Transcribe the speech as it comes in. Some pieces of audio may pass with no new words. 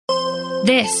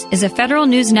This is a Federal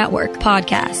News Network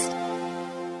podcast.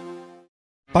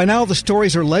 By now, the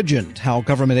stories are legend, how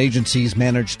government agencies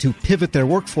managed to pivot their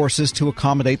workforces to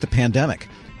accommodate the pandemic.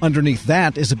 Underneath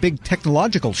that is a big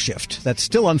technological shift that's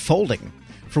still unfolding.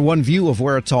 For one view of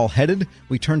where it's all headed,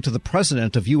 we turn to the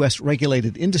president of U.S.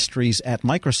 Regulated Industries at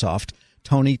Microsoft,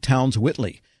 Toni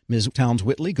Townes-Whitley. Ms.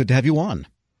 Townes-Whitley, good to have you on.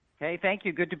 Hey, thank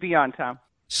you. Good to be on, Tom.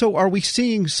 So are we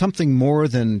seeing something more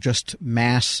than just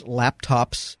mass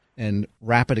laptops and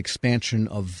rapid expansion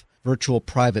of virtual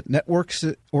private networks,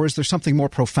 or is there something more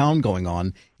profound going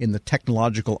on in the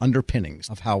technological underpinnings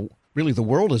of how really the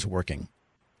world is working?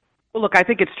 Well, look, I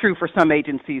think it's true for some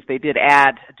agencies. They did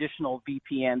add additional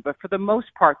VPN, but for the most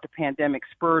part, the pandemic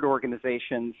spurred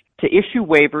organizations to issue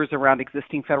waivers around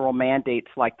existing federal mandates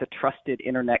like the Trusted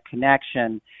Internet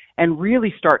Connection and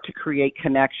really start to create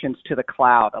connections to the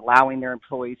cloud, allowing their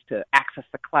employees to access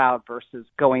the cloud versus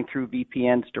going through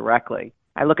VPNs directly.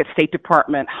 I look at State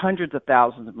Department, hundreds of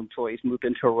thousands of employees moved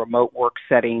into a remote work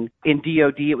setting. In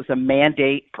DoD, it was a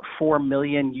mandate for 4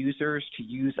 million users to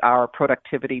use our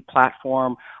productivity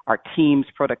platform, our Teams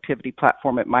productivity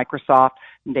platform at Microsoft,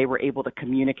 and they were able to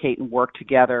communicate and work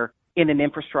together in an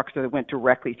infrastructure that went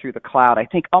directly through the cloud. I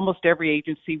think almost every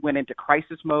agency went into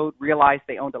crisis mode, realized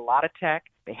they owned a lot of tech.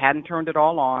 They hadn't turned it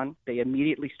all on. They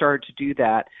immediately started to do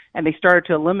that, and they started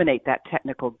to eliminate that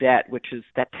technical debt, which is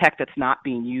that tech that's not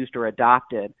being used or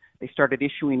adopted. They started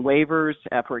issuing waivers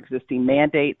for existing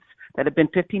mandates that have been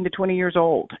 15 to 20 years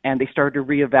old, and they started to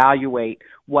reevaluate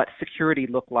what security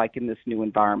looked like in this new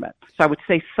environment. So I would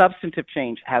say substantive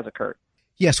change has occurred.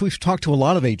 Yes, we've talked to a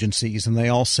lot of agencies, and they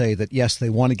all say that, yes, they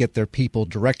want to get their people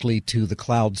directly to the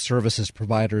cloud services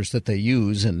providers that they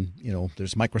use, and,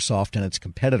 there's Microsoft and its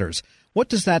competitors. What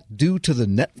does that do to the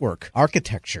network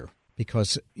architecture?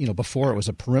 Because, before it was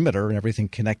a perimeter and everything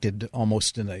connected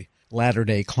almost in a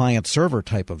latter-day client-server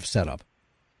type of setup.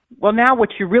 Well, now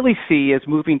what you really see is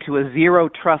moving to a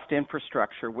zero-trust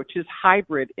infrastructure, which is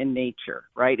hybrid in nature,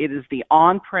 right? It is the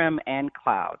on-prem and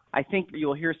cloud. I think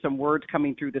you'll hear some words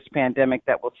coming through this pandemic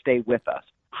that will stay with us.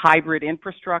 Hybrid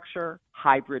infrastructure,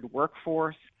 hybrid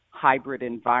workforce, hybrid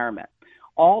environment.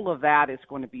 All of that is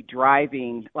going to be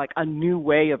driving like a new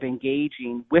way of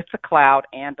engaging with the cloud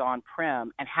and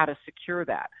on-prem and how to secure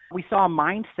that. We saw a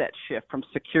mindset shift from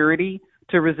security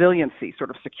to resiliency, sort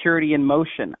of security in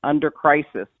motion under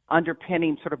crisis,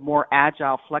 underpinning sort of more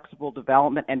agile, flexible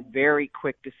development and very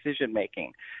quick decision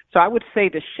making. So I would say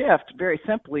the shift very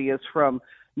simply is from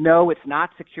no, it's not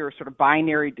secure, sort of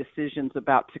binary decisions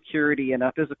about security in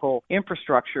a physical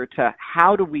infrastructure to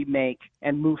how do we make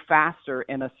and move faster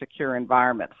in a secure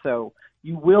environment. So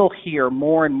you will hear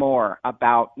more and more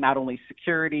about not only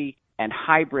security and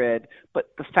hybrid, but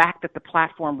the fact that the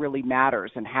platform really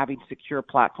matters and having secure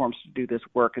platforms to do this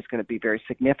work is going to be very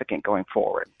significant going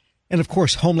forward. And of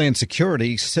course, Homeland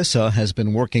Security, CISA, has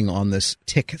been working on this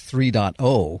TIC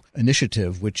 3.0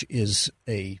 initiative, which is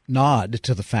a nod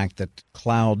to the fact that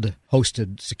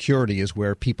cloud-hosted security is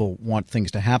where people want things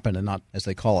to happen and not, as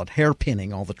they call it,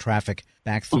 hairpinning all the traffic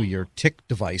back through your TIC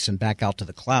device and back out to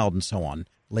the cloud and so on,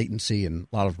 latency and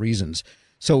a lot of reasons.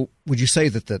 So would you say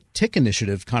that the TIC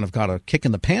initiative kind of got a kick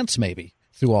in the pants maybe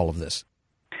through all of this?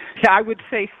 Yeah, I would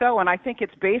say so. And I think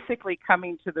it's basically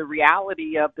coming to the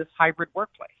reality of this hybrid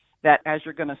workplace, that as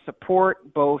you're going to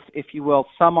support both, if you will,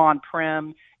 some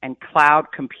on-prem and cloud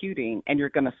computing, and you're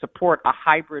going to support a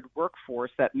hybrid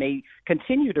workforce that may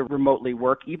continue to remotely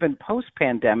work even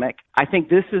post-pandemic, I think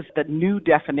this is the new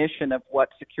definition of what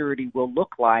security will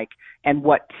look like and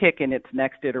what TIC in its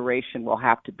next iteration will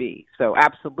have to be. So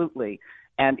absolutely.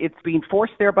 And it's being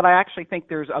forced there, but I actually think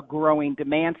there's a growing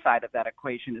demand side of that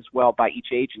equation as well by each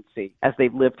agency as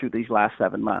they've lived through these last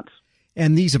 7 months.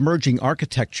 And these emerging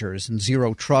architectures and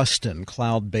zero trust and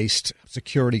cloud-based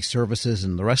security services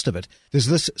and the rest of it, does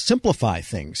this simplify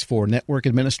things for network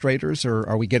administrators, or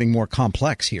are we getting more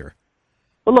complex here?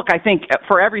 Well, look, I think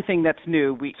for everything that's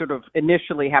new, we sort of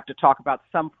initially have to talk about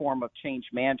some form of change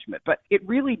management, but it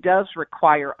really does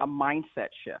require a mindset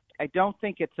shift. I don't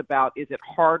think it's about is it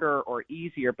harder or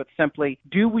easier, but simply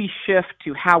do we shift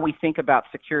to how we think about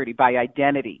security by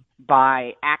identity,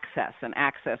 by access and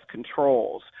access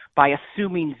controls, by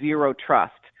assuming zero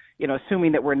trust,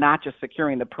 assuming that we're not just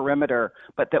securing the perimeter,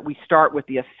 but that we start with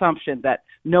the assumption that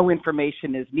no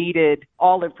information is needed,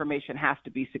 all information has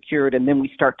to be secured, and then we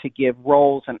start to give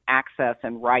roles and access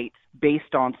and rights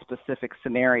based on specific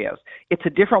scenarios. It's a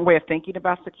different way of thinking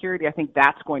about security. I think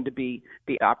that's going to be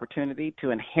the opportunity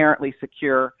to inherently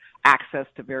secure access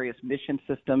to various mission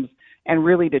systems and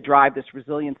really to drive this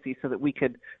resiliency so that we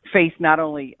could face not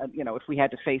only, if we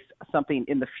had to face something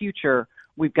in the future,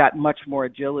 we've got much more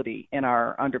agility in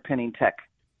our underpinning tech.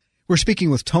 We're speaking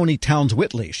with Toni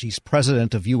Townes-Whitley. She's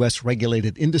president of U.S.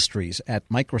 Regulated Industries at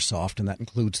Microsoft, and that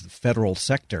includes the federal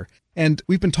sector. And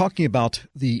we've been talking about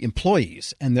the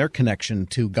employees and their connection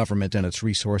to government and its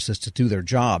resources to do their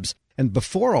jobs. And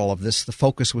before all of this, the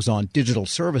focus was on digital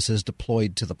services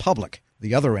deployed to the public,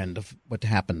 the other end of what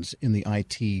happens in the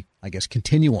IT,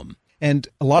 continuum. And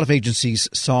a lot of agencies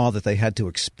saw that they had to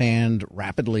expand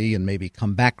rapidly and maybe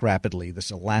come back rapidly,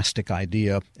 this elastic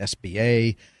idea,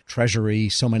 SBA, Treasury,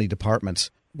 so many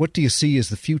departments. What do you see as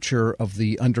the future of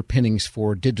the underpinnings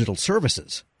for digital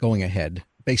services going ahead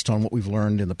based on what we've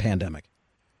learned in the pandemic?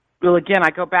 Well, again, I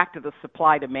go back to the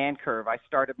supply-demand curve. I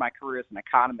started my career as an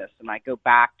economist, and I go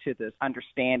back to this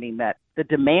understanding that the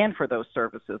demand for those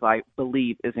services, I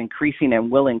believe, is increasing and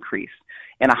will increase.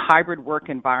 In a hybrid work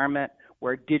environment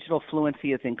where digital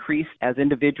fluency has increased as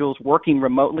individuals working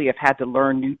remotely have had to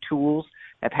learn new tools,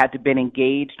 have had to be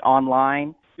engaged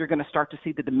online, you're going to start to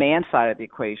see the demand side of the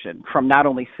equation from not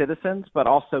only citizens, but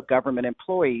also government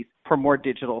employees for more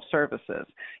digital services.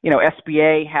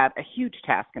 SBA had a huge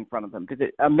task in front of them, did an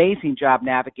amazing job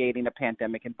navigating a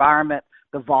pandemic environment,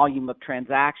 the volume of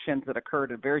transactions that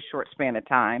occurred in a very short span of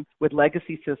time with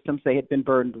legacy systems they had been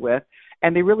burdened with,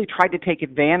 and they really tried to take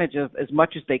advantage of as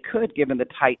much as they could given the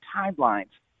tight timelines.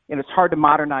 And it's hard to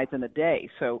modernize in a day.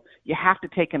 So you have to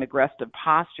take an aggressive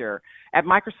posture. At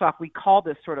Microsoft, we call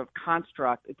this sort of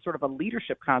construct, it's sort of a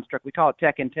leadership construct. We call it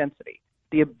tech intensity.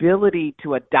 The ability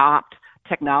to adopt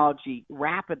technology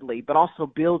rapidly, but also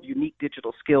build unique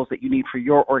digital skills that you need for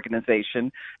your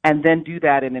organization, and then do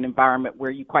that in an environment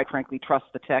where you, quite frankly, trust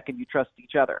the tech and you trust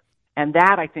each other. And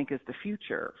that, I think, is the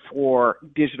future for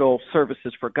digital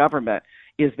services for government,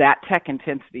 is that tech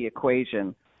intensity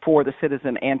equation for the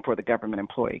citizen and for the government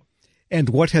employee. And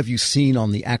what have you seen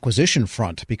on the acquisition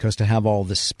front? Because to have all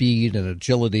the speed and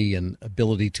agility and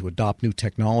ability to adopt new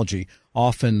technology,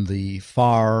 often the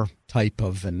FAR type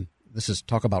of, and this is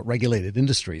talk about regulated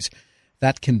industries,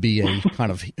 that can be a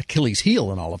kind of Achilles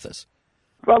heel in all of this.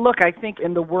 Well, look, I think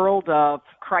in the world of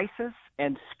crisis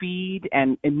and speed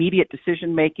and immediate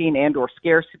decision-making and or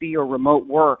scarcity or remote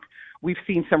work, we've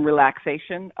seen some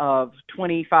relaxation of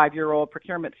 25-year-old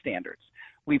procurement standards.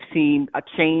 We've seen a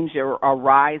change or a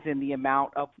rise in the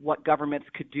amount of what governments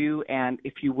could do and,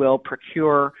 if you will,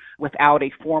 procure without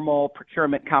a formal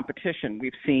procurement competition.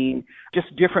 We've seen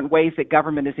just different ways that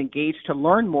government is engaged to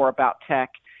learn more about tech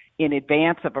in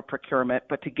advance of a procurement,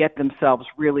 but to get themselves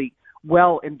really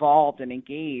well involved and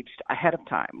engaged ahead of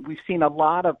time. We've seen a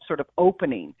lot of sort of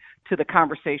opening to the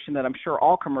conversation that I'm sure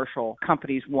all commercial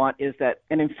companies want, is that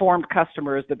an informed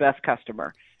customer is the best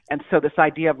customer. And so this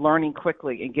idea of learning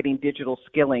quickly and getting digital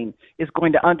skilling is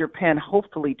going to underpin,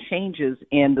 hopefully, changes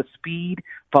in the speed,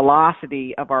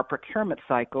 velocity of our procurement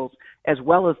cycles, as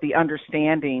well as the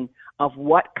understanding of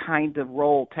what kind of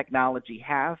role technology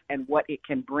has and what it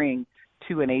can bring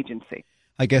to an agency.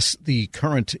 I guess the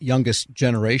current youngest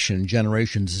generation,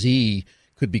 Generation Z,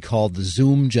 could be called the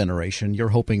Zoom generation. You're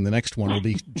hoping the next one will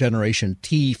be Generation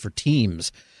T for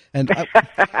Teams. And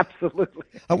Absolutely.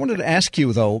 I wanted to ask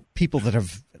you, though, people that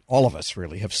have, all of us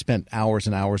really, have spent hours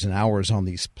and hours and hours on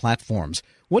these platforms.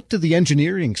 What did the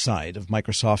engineering side of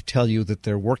Microsoft tell you that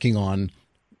they're working on?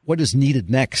 What is needed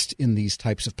next in these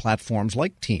types of platforms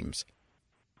like Teams?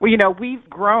 Well, we've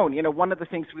grown. One of the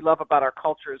things we love about our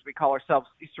culture is we call ourselves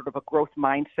sort of a growth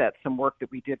mindset, some work that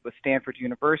we did with Stanford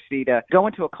University to go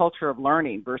into a culture of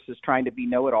learning versus trying to be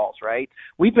know-it-alls, right?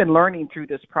 We've been learning through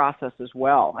this process as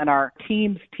well. And our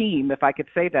Teams team, if I could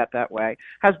say that way,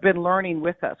 has been learning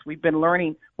with us. We've been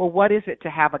learning, well, what is it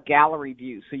to have a gallery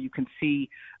view so you can see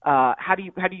how do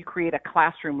you create a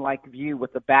classroom-like view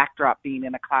with the backdrop being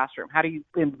in a classroom? How do you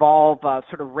involve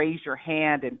sort of raise your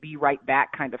hand and be right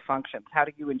back kind of functions? How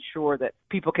do you ensure that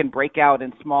people can break out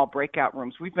in small breakout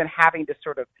rooms? We've been having to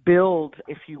sort of build,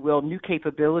 if you will, new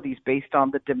capabilities based on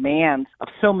the demands of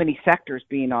so many sectors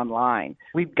being online.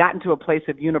 We've gotten to a place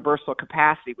of universal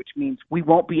capacity, which means we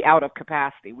won't be out of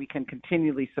capacity. We can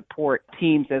continually support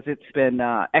Teams as it's been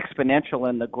exponential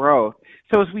in the growth.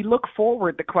 So as we look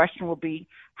forward, the question will be,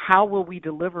 how will we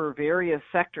deliver various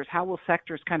sectors? How will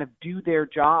sectors kind of do their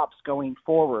jobs going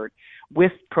forward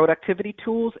with productivity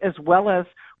tools as well as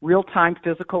real-time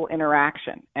physical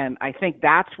interaction? And I think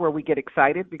that's where we get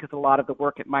excited, because a lot of the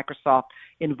work at Microsoft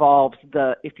involves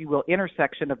the, if you will,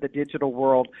 intersection of the digital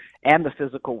world and the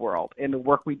physical world in the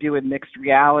work we do in mixed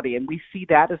reality. And we see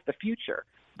that as the future.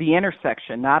 The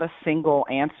intersection, not a single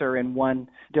answer in one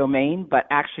domain, but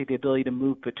actually the ability to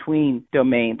move between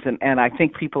domains. And I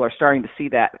think people are starting to see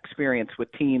that experience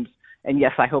with Teams. And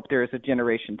yes, I hope there is a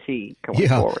Generation T going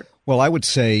forward. Well, I would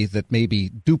say that maybe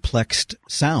duplexed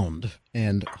sound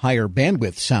and higher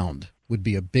bandwidth sound would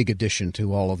be a big addition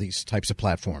to all of these types of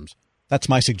platforms. That's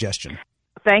my suggestion.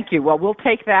 Thank you. Well, we'll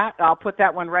take that. I'll put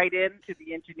that one right into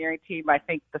the engineering team. I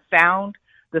think the sound,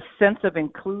 the sense of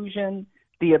inclusion,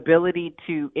 the ability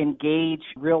to engage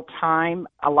real time.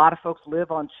 A lot of folks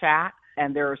live on chat,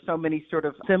 and there are so many sort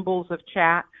of symbols of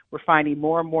chat. We're finding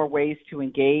more and more ways to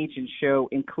engage and show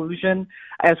inclusion,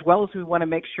 as well as we want to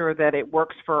make sure that it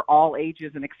works for all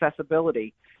ages and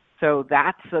accessibility. So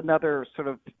that's another sort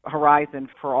of horizon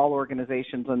for all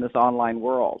organizations in this online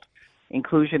world.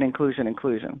 Inclusion, inclusion,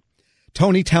 inclusion.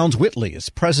 Toni Townes-Whitley is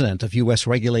president of U.S.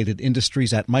 Regulated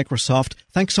Industries at Microsoft.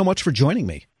 Thanks so much for joining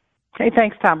me. Hey,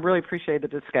 thanks, Tom. Really appreciate the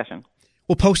discussion.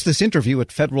 We'll post this interview at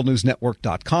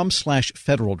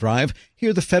federalnewsnetwork.com/Federal Drive.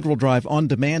 Hear the Federal Drive on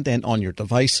demand and on your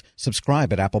device.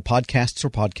 Subscribe at Apple Podcasts or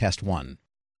Podcast One.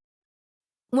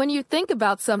 When you think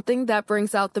about something that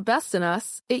brings out the best in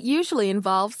us, it usually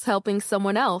involves helping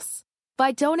someone else.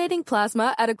 By donating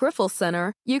plasma at a Grifols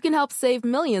Center, you can help save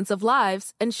millions of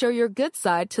lives and show your good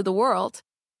side to the world.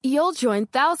 You'll join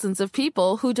thousands of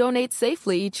people who donate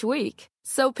safely each week,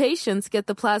 so patients get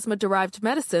the plasma-derived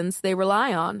medicines they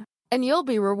rely on. And you'll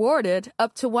be rewarded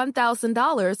up to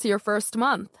 $1,000 your first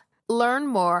month. Learn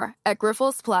more at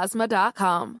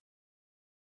grifolsplasma.com.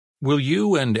 Will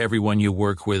you and everyone you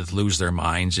work with lose their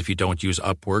minds if you don't use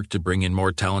Upwork to bring in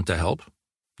more talent to help?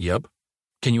 Yep.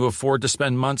 Can you afford to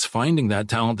spend months finding that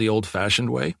talent the old-fashioned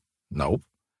way? Nope.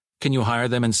 Can you hire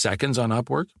them in seconds on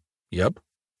Upwork? Yep.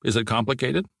 Is it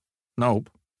complicated? Nope.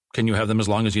 Can you have them as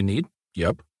long as you need?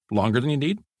 Yep. Longer than you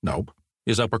need? Nope.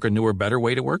 Is Upwork a newer, better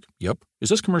way to work? Yep. Is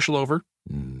this commercial over?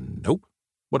 Nope.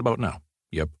 What about now?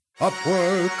 Yep.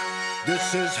 Upwork,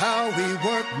 this is how we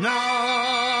work now.